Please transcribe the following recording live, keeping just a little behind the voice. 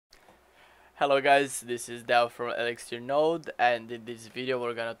Hello guys, this is Dao from Elixir Node, and in this video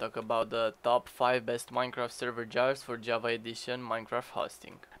we're gonna talk about the top 5 best Minecraft server jars for Java Edition Minecraft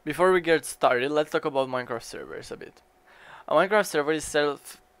hosting. Before we get started, let's talk about Minecraft servers a bit. A Minecraft server is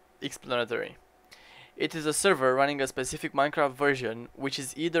self-explanatory. It is a server running a specific Minecraft version, which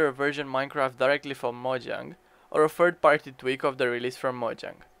is either a version Minecraft directly from Mojang, or a third-party tweak of the release from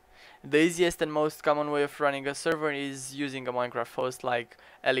Mojang. The easiest and most common way of running a server is using a Minecraft host like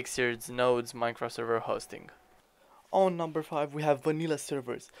Elixir's Node's Minecraft server hosting. On number 5 we have vanilla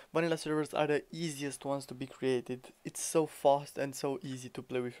servers. Vanilla servers are the easiest ones to be created. It's so fast and so easy to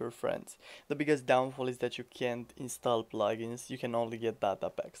play with your friends. The biggest downfall is that you can't install plugins, you can only get data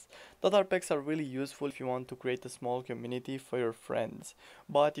packs. Data packs are really useful if you want to create a small community for your friends,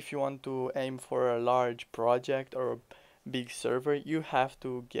 but if you want to aim for a large project or a big server, you have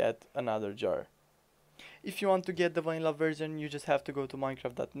to get another jar. If you want to get the vanilla version, you just have to go to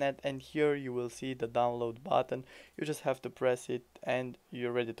minecraft.net, and here you will see the download button. You just have to press it and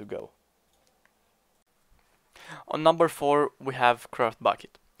you're ready to go. On number 4 we have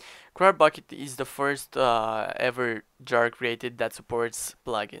CraftBucket. CraftBucket is the first ever jar created that supports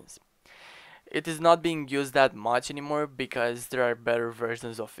plugins. It is not being used that much anymore because there are better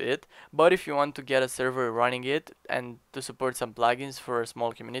versions of it, but if you want to get a server running it and to support some plugins for a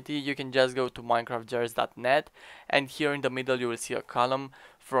small community, you can just go to minecraftjars.net, and here in the middle you will see a column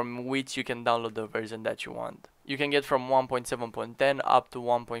from which you can download the version that you want. You can get from 1.7.10 up to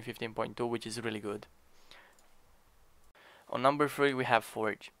 1.15.2, which is really good. On number 3 we have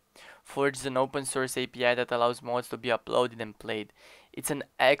Forge. Forge is an open source API that allows mods to be uploaded and played. It's an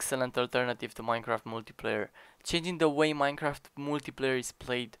excellent alternative to Minecraft multiplayer. Changing the way Minecraft multiplayer is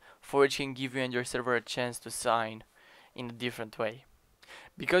played, Forge can give you and your server a chance to shine in a different way.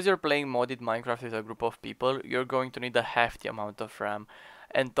 Because you're playing modded Minecraft with a group of people, you're going to need a hefty amount of RAM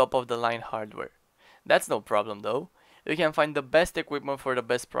and top of the line hardware. That's no problem though. You can find the best equipment for the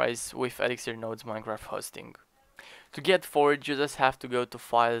best price with Elixir Node's Minecraft hosting. To get Forge, you just have to go to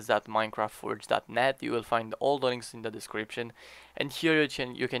files.minecraftforge.net. You will find all the links in the description, and here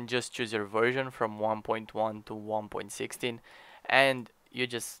you can just choose your version from 1.1 to 1.16, and you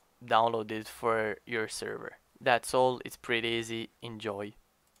just download it for your server. That's all. It's pretty easy. Enjoy.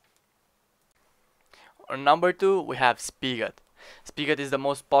 On number 2 we have Spigot. Spigot is the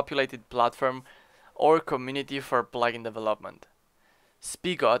most populated platform or community for plugin development.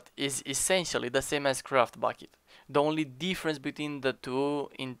 Spigot is essentially the same as CraftBucket. The only difference between the two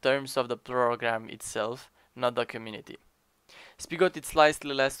in terms of the program itself, not the community. Spigot is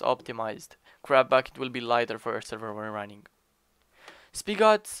slightly less optimized. CraftBucket will be lighter for your server when running.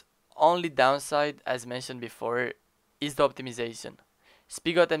 Spigot's only downside, as mentioned before, is the optimization.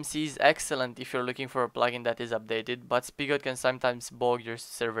 Spigot MC is excellent if you're looking for a plugin that is updated, but Spigot can sometimes bog your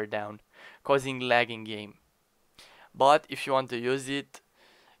server down, causing lag in game. But if you want to use it,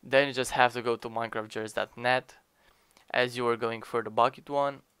 then you just have to go to minecraftjars.net as you are going for the bucket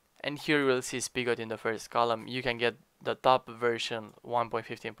one, and here you will see Spigot in the first column. You can get the top version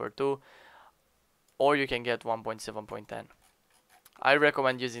 1.15.2, or you can get 1.7.10. I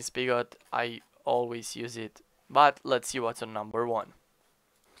recommend using Spigot. I always use it, but let's see what's on number 1.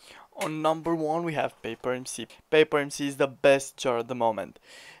 On number 1 we have PaperMc. PaperMc is the best jar at the moment.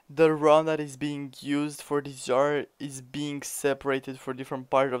 The ROM that is being used for this jar is being separated for different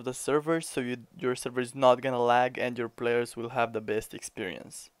parts of the server, so your server is not gonna lag and your players will have the best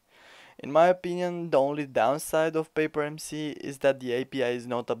experience. In my opinion, the only downside of PaperMc is that the API is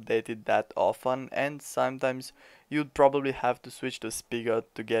not updated that often, and sometimes you'd probably have to switch to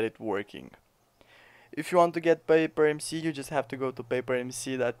Spigot to get it working. If you want to get PaperMc, you just have to go to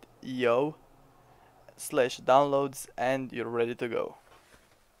papermc.io/downloads and you're ready to go.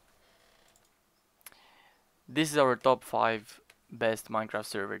 This is our top 5 best Minecraft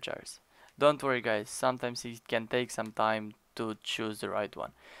server jars. Don't worry guys, sometimes it can take some time to choose the right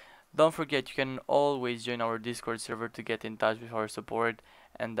one. Don't forget, you can always join our Discord server to get in touch with our support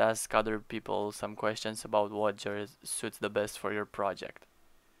and ask other people some questions about what jar suits the best for your project.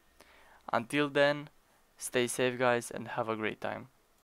 Until then, stay safe guys and have a great time.